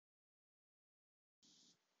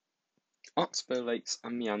Oxbow lakes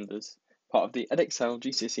and meanders, part of the Edexcel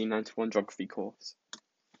GCSE 91 Geography course.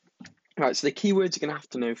 Right, so the keywords you're going to have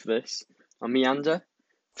to know for this are meander,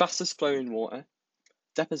 fastest flowing water,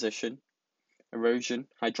 deposition, erosion,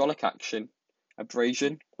 hydraulic action,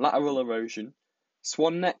 abrasion, lateral erosion,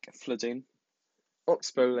 swan neck, flooding,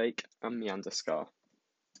 Oxbow lake and meander scar.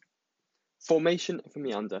 Formation of a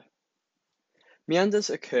meander. Meanders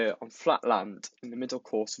occur on flat land in the middle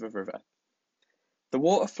course of a river. The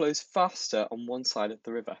water flows faster on one side of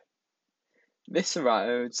the river. This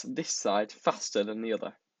erodes this side faster than the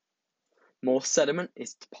other. More sediment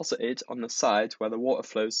is deposited on the side where the water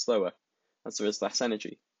flows slower, as there is less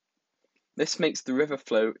energy. This makes the river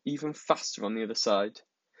flow even faster on the other side.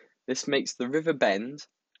 This makes the river bend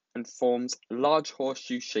and forms large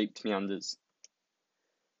horseshoe-shaped meanders.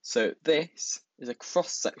 So this is a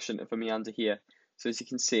cross-section of a meander here. So as you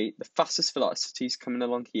can see, the fastest velocity is coming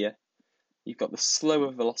along here. You've got the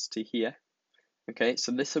slower velocity here. Okay,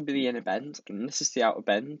 so this will be the inner bend, and this is the outer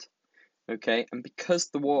bend. Okay, and because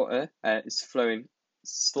the water is flowing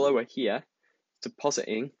slower here,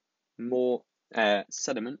 depositing more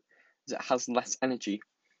sediment, as it has less energy.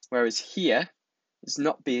 Whereas here, it's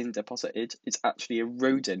not being deposited, it's actually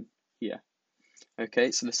eroding here.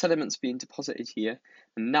 Okay, so the sediment's being deposited here,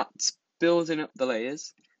 and that's building up the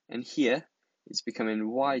layers, and here it's becoming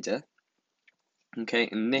wider. Okay,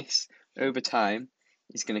 and this, over time,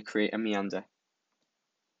 is going to create a meander.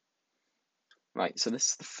 Right, so this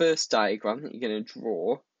is the first diagram that you're going to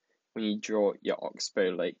draw when you draw your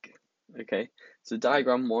Oxbow lake. Okay, so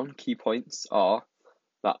diagram 1, key points are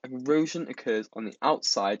that erosion occurs on the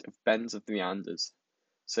outside of bends of the meanders.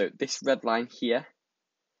 So this red line here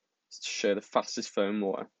is to show the fastest flowing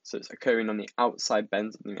water. So it's occurring on the outside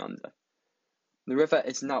bends of the meander. The river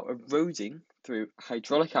is now eroding through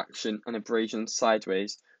hydraulic action and abrasion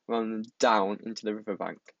sideways rather than down into the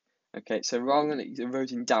riverbank. Okay, so rather than it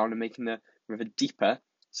eroding down and making the river deeper,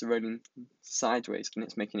 it's eroding sideways and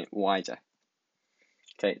it's making it wider.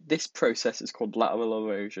 Okay, this process is called lateral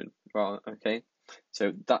erosion. Okay,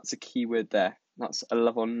 so that's a key word there. That's a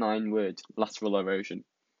level 9 word, lateral erosion.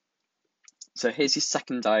 So here's your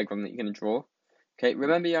second diagram that you're going to draw. Okay,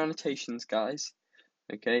 remember your annotations, guys.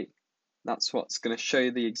 Okay, that's what's going to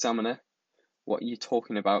show the examiner what you're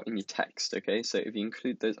talking about in your text. Okay, so if you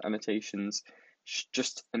include those annotations,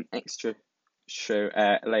 just an extra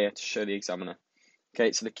layer to show the examiner.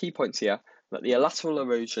 Okay, so the key points here are that the lateral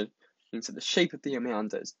erosion means that the shape of the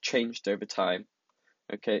meander has changed over time.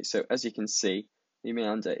 Okay, so as you can see, the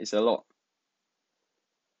meander is a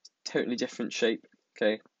totally different shape.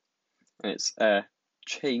 Okay, and it's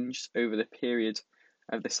changed over the period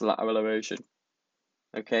of this lateral erosion.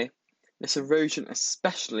 Okay, this erosion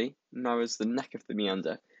especially narrows the neck of the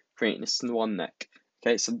meander, creating a swan neck.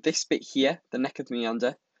 Okay, so this bit here, the neck of the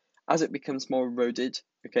meander, as it becomes more eroded,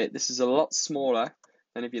 okay, this is a lot smaller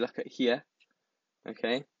than if you look at here.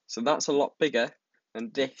 Okay, so that's a lot bigger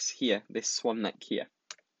than this here, this swan neck here.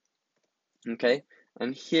 Okay,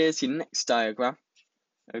 and here's your next diagram.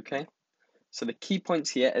 Okay, so the key points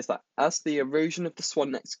here is that as the erosion of the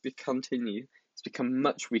swan necks continue, it's become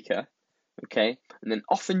much weaker. Okay, and then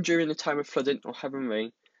often during the time of flooding or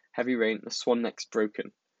heavy rain, the swan neck's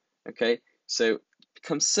broken. Okay, so it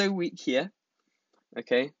becomes so weak here,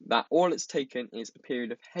 okay, that all it's taken is a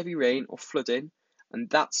period of heavy rain or flooding, and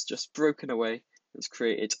that's just broken away. It's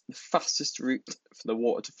created the fastest route for the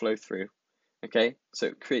water to flow through. Okay, so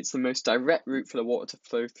it creates the most direct route for the water to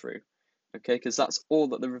flow through. Okay, because that's all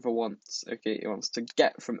that the river wants. Okay, it wants to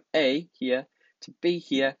get from A here to B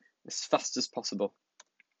here as fast as possible.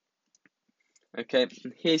 Okay,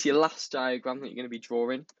 and here's your last diagram that you're going to be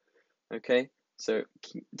drawing. Okay, so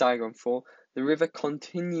diagram 4, the river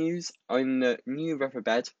continues on the new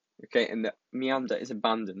riverbed, okay, and the meander is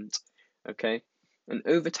abandoned. Okay, and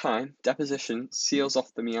over time, deposition seals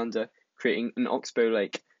off the meander, creating an Oxbow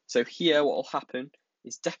lake. So here, what will happen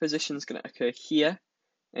is deposition is going to occur here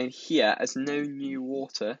and here as no new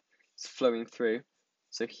water is flowing through.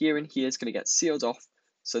 So here and here is going to get sealed off.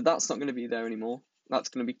 So that's not going to be there anymore. That's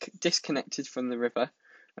going to be disconnected from the river,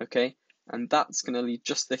 okay? And that's going to leave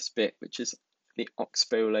just this bit, which is the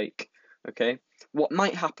Oxbow lake, okay? What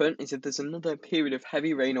might happen is if there's another period of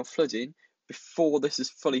heavy rain or flooding before this is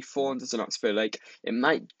fully formed as an Oxbow lake, it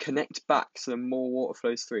might connect back so more water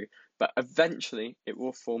flows through, but eventually it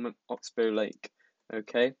will form an Oxbow lake,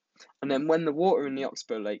 okay? And then when the water in the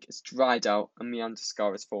Oxbow lake is dried out, a meander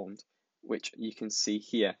scar is formed, which you can see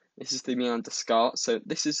here. This is the meander scar, so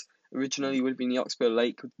this is originally would have been the Oxbow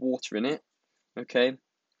lake with water in it, okay?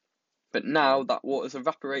 But now that water's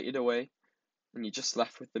evaporated away and you're just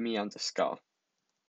left with the meander scar.